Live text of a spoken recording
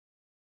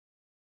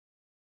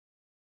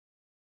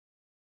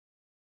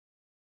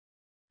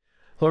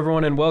Hello,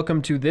 everyone, and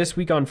welcome to This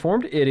Week on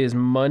Formed. It is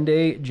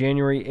Monday,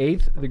 January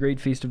 8th, the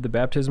great feast of the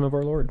baptism of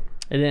our Lord.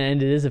 And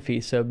it is a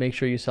feast, so make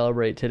sure you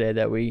celebrate today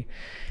that we're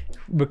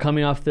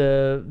coming off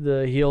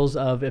the heels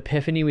of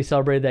Epiphany. We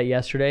celebrated that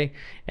yesterday.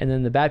 And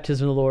then the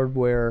baptism of the Lord,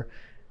 where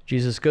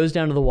Jesus goes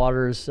down to the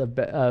waters of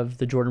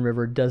the Jordan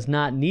River, does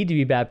not need to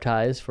be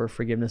baptized for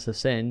forgiveness of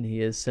sin. He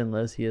is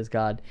sinless. He is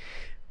God.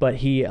 But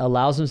he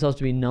allows himself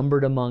to be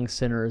numbered among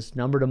sinners,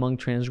 numbered among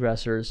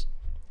transgressors,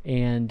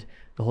 and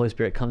the Holy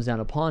Spirit comes down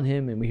upon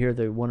him, and we hear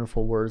the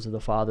wonderful words of the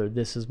Father,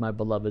 "This is my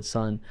beloved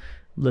Son,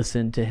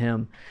 listen to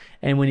him."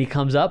 And when he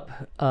comes up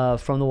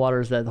from the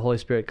waters, that the Holy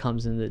Spirit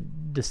comes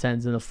and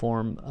descends in the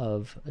form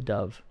of a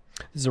dove.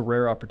 This is a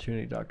rare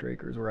opportunity, Dr.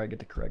 Akers, where I get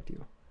to correct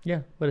you.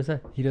 Yeah, what is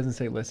that? He doesn't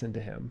say listen to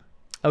him.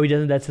 Oh, he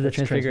doesn't? That's the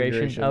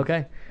Transfiguration?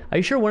 Okay. Are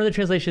you sure one of the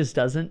translations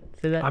doesn't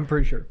say that? I'm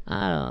pretty sure.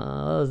 I don't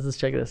know. Let's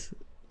check this.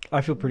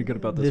 I feel pretty good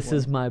about this one. This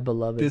is my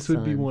beloved Son. This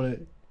would be one of...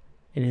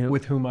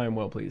 with whom I am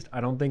well pleased.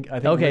 I think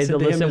okay, the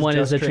listen one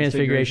is the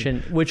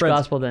Transfiguration. Which Friends,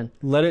 gospel then?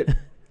 Let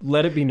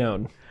it be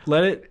known.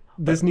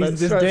 This day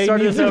needs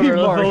to over. be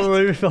marked.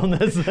 Let me film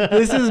this.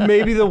 This is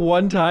maybe the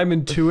one time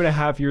in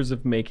 2.5 years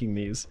of making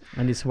these.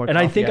 I need some more and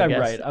coffee, I think I'm guess.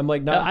 right. I'm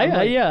like,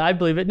 not. Yeah, I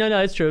believe it.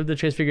 No, it's true. The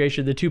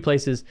Transfiguration, the two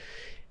places,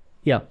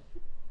 yeah,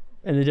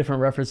 and the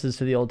different references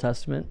to the Old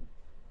Testament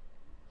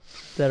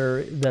that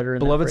are in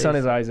beloved that Son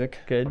is Isaac.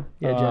 Good.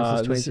 Yeah,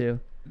 Genesis 22.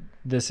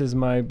 This is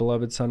my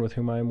beloved Son with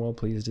whom I am well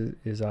pleased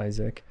is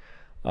Isaac.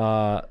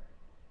 Listen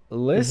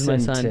this is my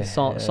son.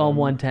 to Psalm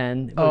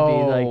 110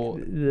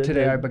 would be like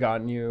today I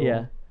begotten you.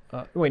 Yeah.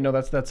 Wait, no,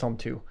 that's Psalm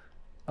 2.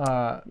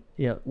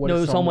 Yeah. What No,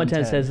 is Psalm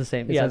 110 says the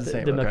same. It Yeah, says the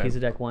same, the okay.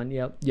 Melchizedek one.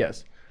 Yep.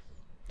 Yes,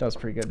 that was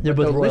pretty good. They're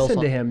But both royal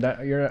listen to songs.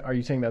 him. Are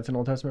you saying that's an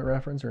Old Testament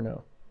reference or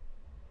no?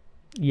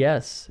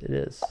 Yes, it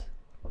is.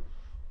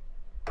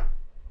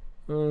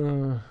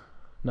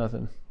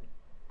 Nothing.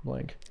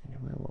 Blank.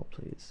 Well,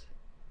 please.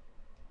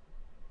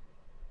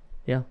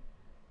 Yeah.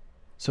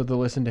 So the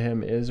listen to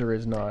him is or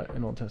is not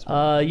an Old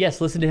Testament?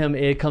 Yes, listen to him.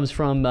 It comes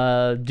from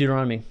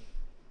Deuteronomy.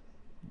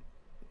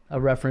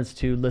 A reference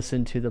to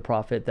listen to the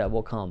prophet that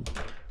will come.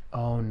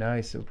 Oh,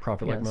 nice. A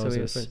prophet like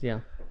Moses.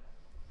 So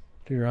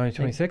Deuteronomy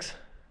 26?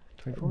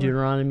 24?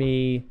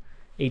 Deuteronomy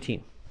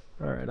 18.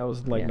 All right. I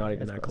was not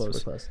even that close.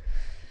 We're close.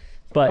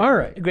 But all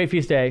right. Great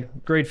feast day.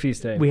 Great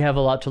feast day. We have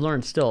a lot to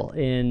learn still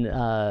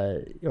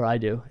or I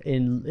do,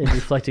 in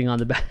reflecting on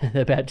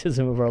the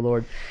baptism of our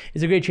Lord.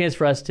 It's a great chance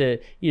for us to,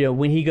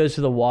 when he goes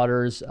to the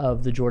waters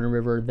of the Jordan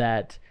River,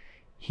 that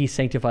he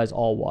sanctifies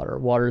all water.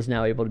 Water is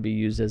now able to be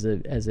used as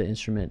an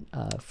instrument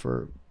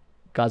for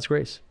God's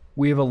grace.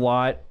 We have a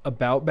lot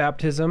about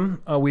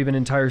baptism. We have an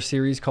entire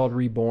series called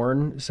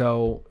Reborn.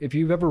 So if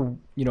you've ever,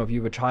 if you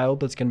have a child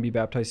that's going to be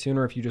baptized soon,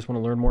 or if you just want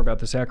to learn more about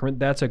the sacrament,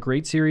 that's a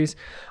great series.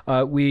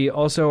 We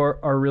also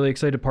are really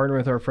excited to partner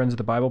with our friends at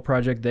the Bible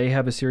Project. They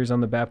have a series on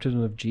the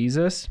baptism of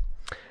Jesus.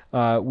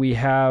 We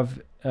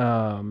have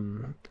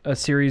a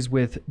series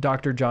with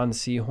Dr. John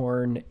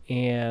Seahorn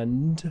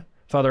and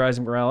Father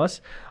Isaac Morales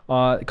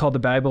called The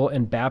Bible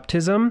and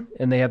Baptism,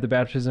 and they have the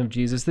baptism of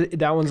Jesus.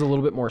 That one's a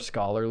little bit more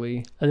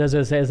scholarly. I was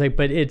going to say,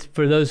 but it's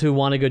for those who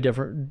want to go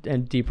different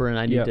and deeper, and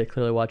I need to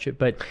clearly watch it,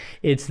 but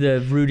it's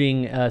the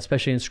rooting,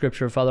 especially in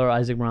Scripture. Father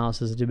Isaac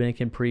Morales is a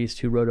Dominican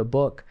priest who wrote a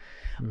book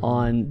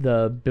on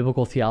the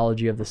biblical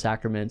theology of the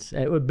sacraments,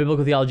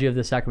 biblical theology of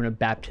the sacrament of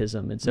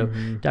baptism. And so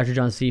Dr.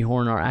 John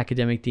Seahorn, our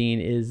academic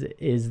dean,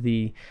 is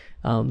the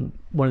one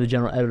of the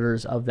general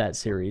editors of that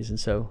series. And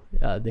so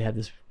they have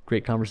this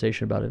great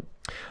conversation about it.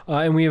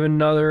 And we have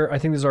another, I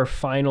think this is our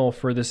final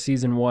for this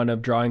season 1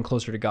 of Drawing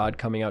Closer to God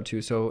coming out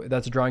too. So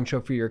that's a drawing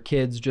show for your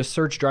kids. Just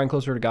search Drawing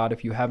Closer to God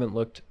if you haven't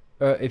watched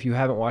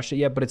it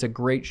yet, but it's a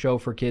great show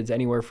for kids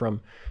anywhere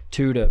from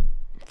 2 to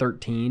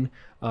 13.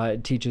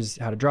 It teaches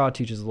how to draw,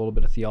 teaches a little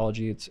bit of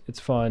theology. It's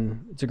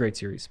fun. It's a great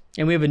series.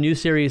 And we have a new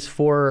series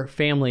for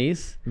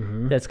families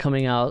that's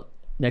coming out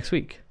next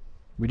week.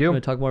 We do. You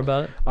want to talk more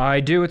about it? I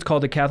do. It's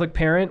called The Catholic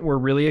Parent. We're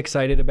really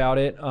excited about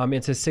it.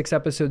 It's a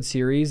 6-episode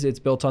series. It's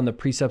built on the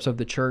precepts of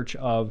the church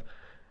of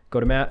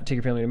go to mass, take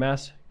your family to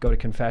mass, go to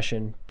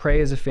confession,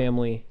 pray as a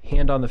family,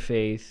 hand on the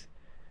faith,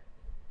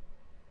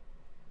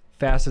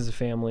 fast as a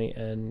family,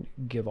 and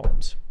give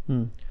alms.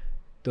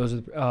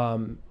 Those are,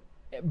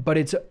 but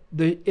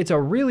it's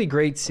a really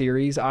great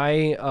series. I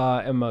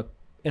am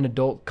an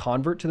adult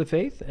convert to the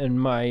faith, and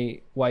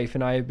my wife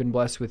and I have been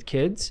blessed with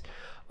kids.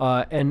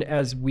 And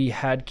as we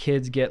had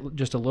kids get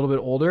just a little bit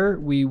older,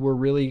 we were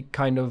really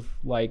kind of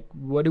like,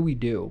 what do we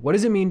do? What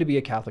does it mean to be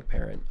a Catholic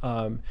parent?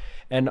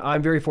 And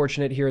I'm very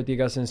fortunate here at the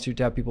Augustine Institute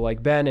to have people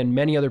like Ben and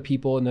many other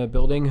people in the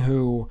building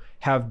who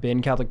have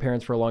been Catholic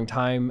parents for a long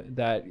time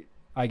that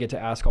I get to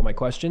ask all my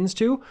questions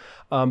to.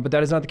 But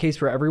that is not the case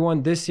for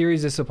everyone. This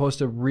series is supposed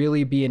to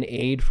really be an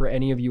aid for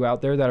any of you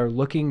out there that are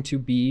looking to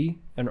be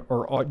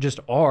or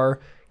just are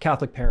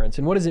Catholic parents.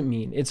 And what does it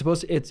mean? It's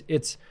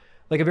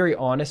like a very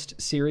honest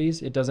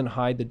series. It doesn't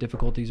hide the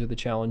difficulties or the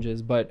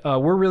challenges, but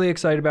we're really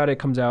excited about it. It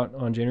comes out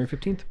on January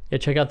 15th. Yeah,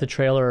 check out the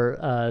trailer,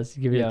 to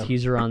give you a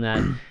teaser on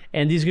that.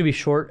 And these are going to be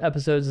short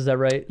episodes, is that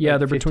right? Yeah, like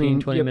they're 15,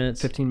 between 20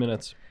 minutes. 15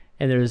 minutes.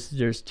 and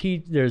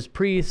there's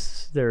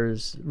priests,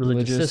 there's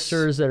religious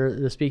sisters that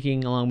are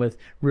speaking, along with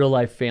real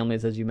life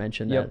families, as you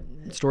mentioned. Yep.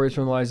 Stories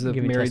from the lives of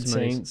married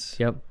saints.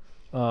 Yep.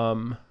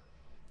 Yeah.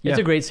 It's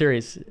a great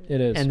series.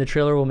 It is. And the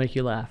trailer will make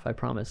you laugh, I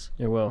promise.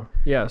 It will.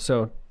 Yeah,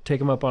 so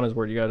take him up on his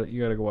word. You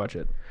gotta go watch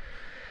it.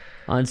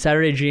 On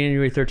Saturday,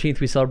 January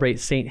 13th, we celebrate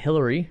Saint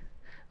Hilary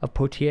of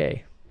Poitiers.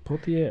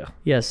 Poitiers.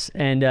 Yes,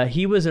 and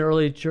he was an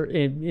early church,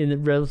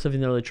 relatively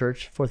in the early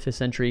church, 4th, 5th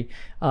century,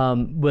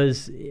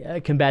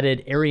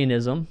 combated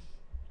Arianism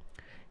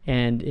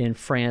and in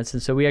France.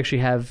 And so we actually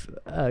have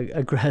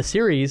a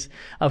series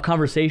of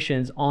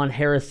conversations on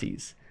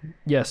heresies.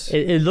 Yes.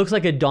 It looks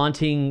like a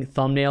daunting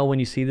thumbnail when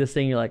you see this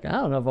thing. You're like, I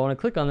don't know if I want to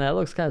click on that. It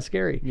looks kind of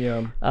scary.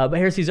 Yeah. But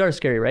heresies are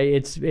scary, right?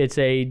 It's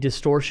a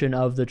distortion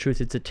of the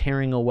truth. It's a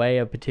tearing away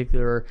of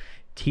particular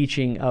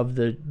teaching of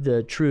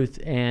the truth.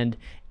 And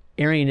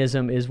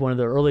Arianism is one of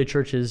the early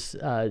church's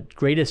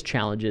greatest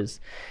challenges.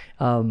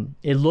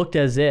 It looked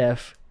as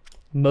if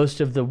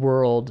most of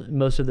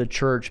the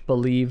church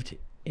believed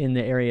in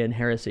the Arian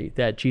heresy,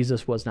 that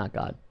Jesus was not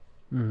God.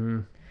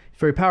 Mm-hmm.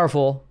 Very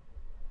powerful,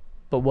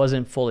 but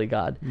wasn't fully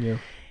God. Yeah.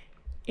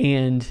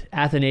 And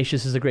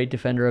Athanasius is a great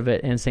defender of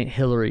it, and St.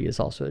 Hilary is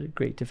also a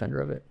great defender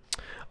of it.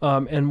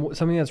 And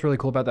something that's really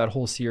cool about that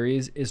whole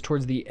series is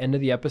towards the end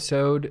of the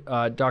episode,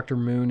 Dr.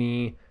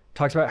 Mooney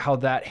talks about how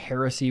that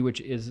heresy,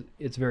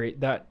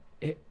 that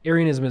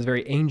Arianism is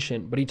very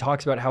ancient, but he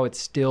talks about how it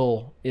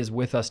still is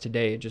with us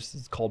today. It just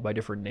is called by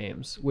different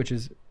names, which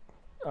is,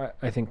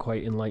 I think,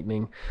 quite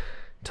enlightening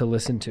to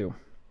listen to.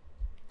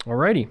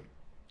 Alrighty.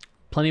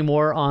 Plenty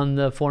more on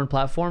the foreign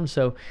platform.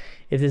 So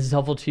if this is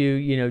helpful to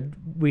you,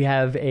 we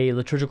have a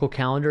liturgical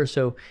calendar.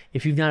 So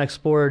if you've not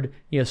explored,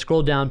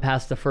 scroll down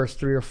past the first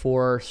 3 or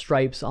 4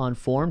 stripes on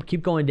form,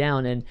 keep going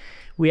down. And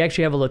we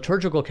actually have a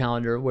liturgical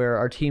calendar where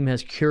our team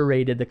has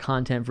curated the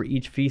content for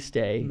each feast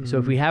day. Mm-hmm. So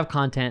if we have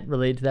content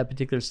related to that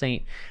particular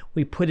saint,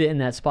 we put it in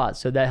that spot.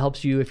 So that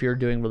helps you if you're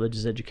doing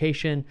religious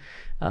education,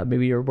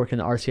 maybe you're working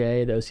the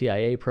RCIA, the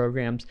OCIA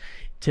programs,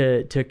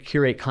 to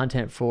curate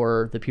content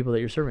for the people that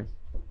you're serving.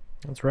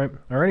 That's right.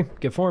 All righty.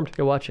 Get formed.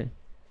 Go watching.